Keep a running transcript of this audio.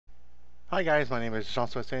Hi guys, my name is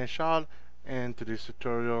Jean-Sébastien Charles, and in today's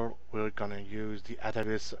tutorial we're gonna use the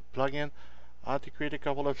Atavism plugin to create a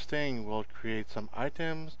couple of things. We'll create some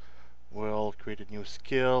items, we'll create a new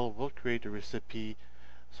skill, we'll create a recipe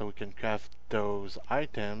so we can craft those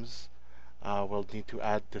items. We'll need to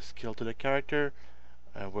add the skill to the character,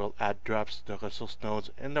 we'll add drops to the resource nodes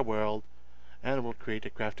in the world, and we'll create a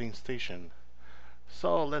crafting station.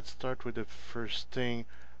 So let's start with the first thing.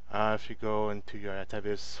 If you go into your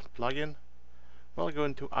Atavism plugin, we'll go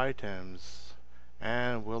into items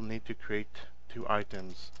and we'll need to create two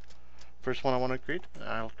items. First one I want to create,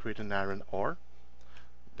 I'll create an iron ore.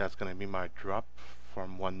 That's going to be my drop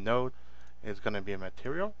from one node. It's going to be a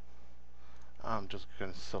material. I'm just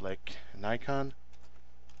going to select an icon.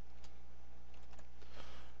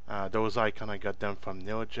 Those icons I got them from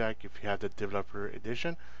NeoJack. If you have the developer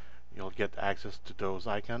edition, you'll get access to those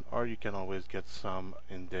icons, or you can always get some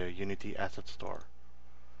in the Unity asset store.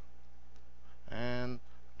 And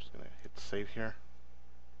I'm just going to hit save here.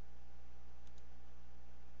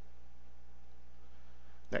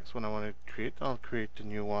 Next one I want to create, I'll create a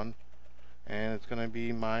new one, and it's going to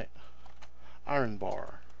be my iron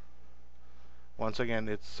bar. Once again,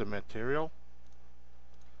 it's a material,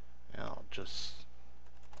 and I'll just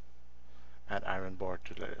add iron bar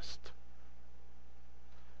to the list.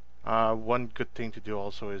 One good thing to do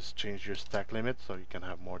also is change your stack limit so you can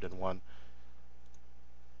have more than one,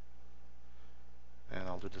 and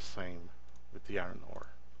I'll do the same with the iron ore.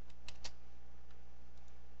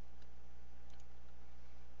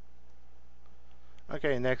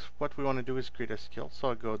 Okay, next what we want to do is create a skill, so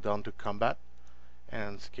I'll go down to combat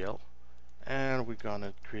and skill, and we're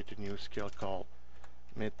gonna create a new skill called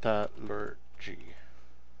Metallurgy.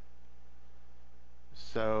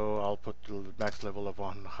 So I'll put the max level of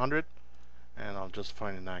 100, and I'll just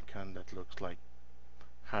find an icon that looks like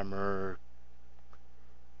hammer.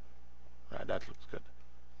 Right, that looks good.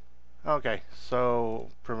 Okay, so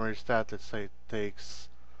primary stat, let's say it takes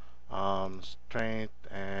strength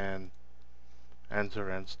and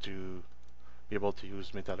endurance to be able to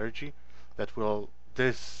use metallurgy.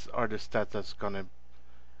 These are the stats that's gonna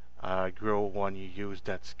grow when you use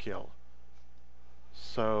that skill.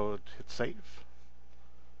 So hit save.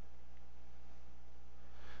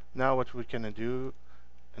 Now what we're gonna do,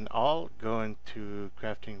 and I'll go into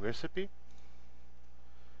crafting recipe,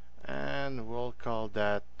 and we'll call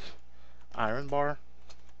that iron bar.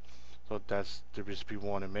 So that's the recipe we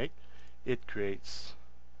want to make. It creates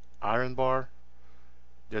iron bar,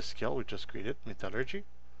 this skill we just created, metallurgy.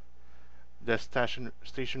 The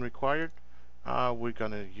station required, we're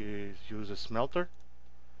gonna use a smelter,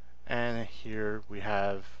 and here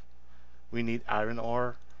we need iron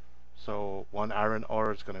ore. So one iron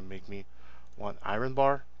ore is gonna make me one iron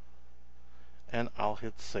bar, and I'll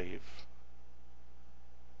hit save.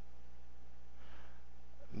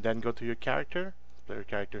 Then go to your character, player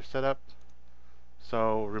character setup.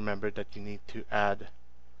 So remember that you need to add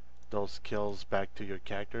those skills back to your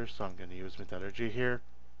character. So I'm going to use metallurgy here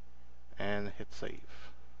and hit save.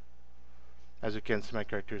 As you can see, my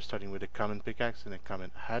character is starting with a common pickaxe and a common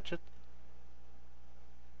hatchet.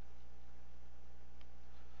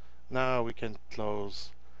 Now we can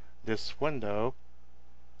close this window,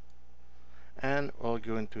 and we'll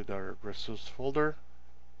go into the resource folder,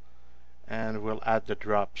 and we'll add the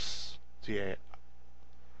drops, the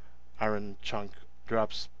iron chunk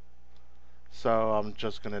drops. So I'm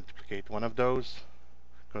just going to duplicate one of those,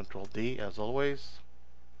 Control D as always,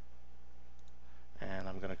 and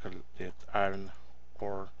I'm going to call it iron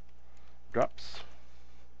ore drops.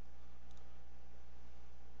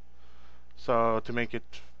 So to make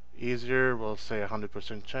it easier, we'll say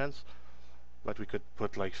 100% chance, but we could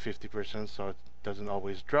put like 50% so it doesn't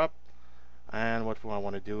always drop. And what I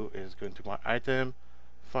want to do is go into my item,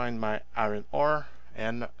 find my iron ore,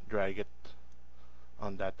 and drag it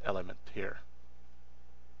on that element here.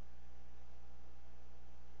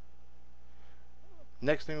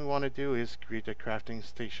 Next thing we want to do is create a crafting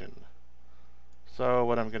station. So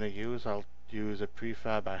what I'm going to use, I'll use a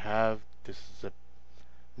prefab I have. This is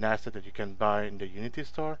an asset that you can buy in the Unity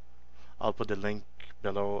store. I'll put the link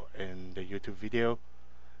below in the YouTube video.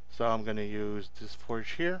 So I'm going to use this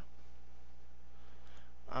forge here.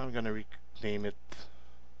 I'm going to rename it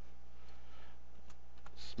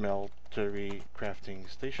Smeltery Crafting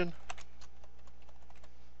Station.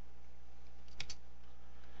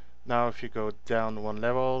 Now if you go down one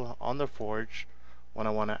level on the forge, what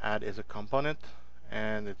I want to add is a component,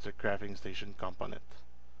 and it's a crafting station component.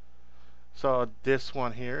 So this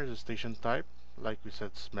one here is a station type, like we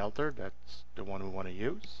said, smelter. That's the one we want to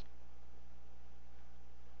use.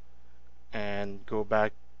 And go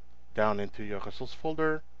back down into your resource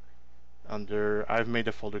folder, I've made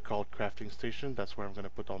a folder called crafting station. That's where I'm going to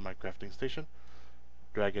put all my crafting station.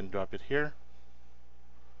 Drag and drop it here.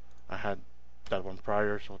 I had that one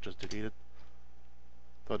prior, so I'll just delete it.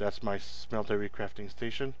 So that's my smeltery crafting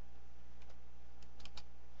station.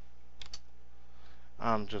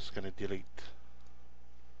 I'm just going to delete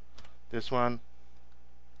this one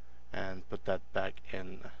and put that back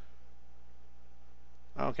in.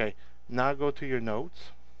 Okay, now go to your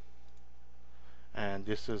nodes, and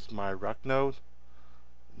this is my rock node.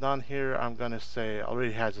 Down here I'm gonna say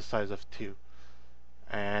already has a size of 2,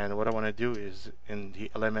 and what I want to do is in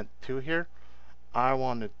the element 2 here I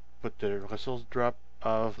want to put the resource drop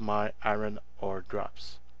of my iron ore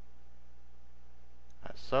drops,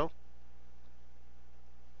 as so.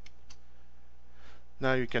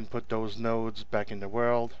 Now you can put those nodes back in the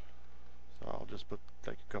world, so I'll just put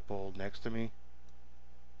like a couple next to me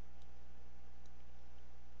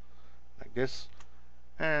like this,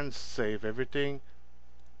 and save everything.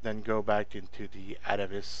 Then go back into the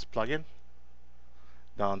Atavism plugin,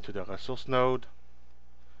 down to the resource node,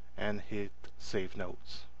 and hit save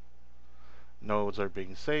nodes. Nodes are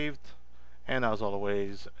being saved, and as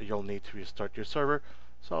always you'll need to restart your server,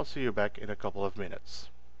 so I'll see you back in a couple of minutes.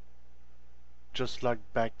 Just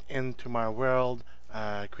logged back into my world,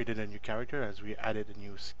 created a new character as we added a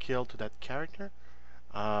new skill to that character.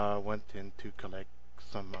 Went in to collect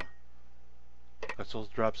some resource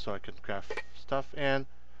drops so I can craft stuff, and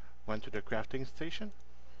went to the crafting station,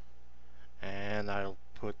 and I'll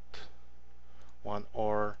put 1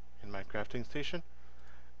 ore in my crafting station.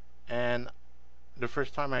 And the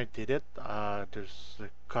first time I did it, there's a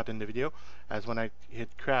cut in the video, as when I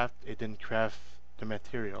hit craft it didn't craft the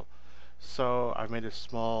material. So I've made a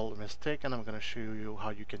small mistake, and I'm going to show you how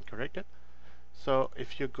you can correct it. So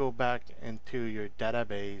if you go back into your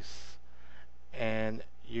database and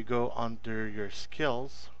you go under your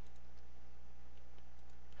skills,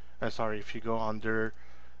 if you go under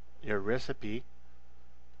your recipe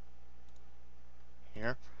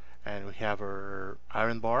here, and we have our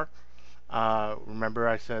iron bar. Remember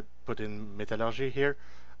I said put in metallurgy here.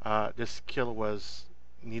 This skill was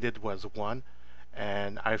needed was 1,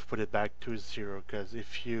 and I've put it back to 0, because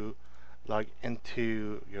if you log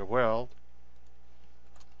into your world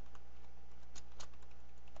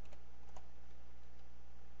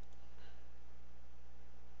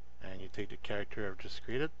and you take the character I've just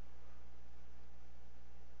created,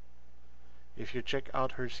 if you check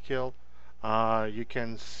out her skill, you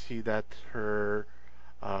can see that her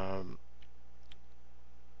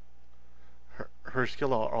her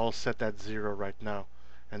skill are all set at 0 right now,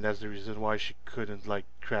 and that's the reason why she couldn't like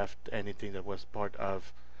craft anything that was part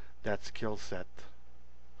of that skill set.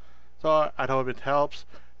 So I hope it helps,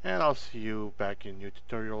 and I'll see you back in new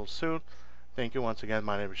tutorials soon. Thank you once again.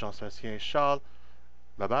 My name is Jean-Sébastien Charles.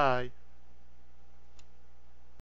 Bye bye.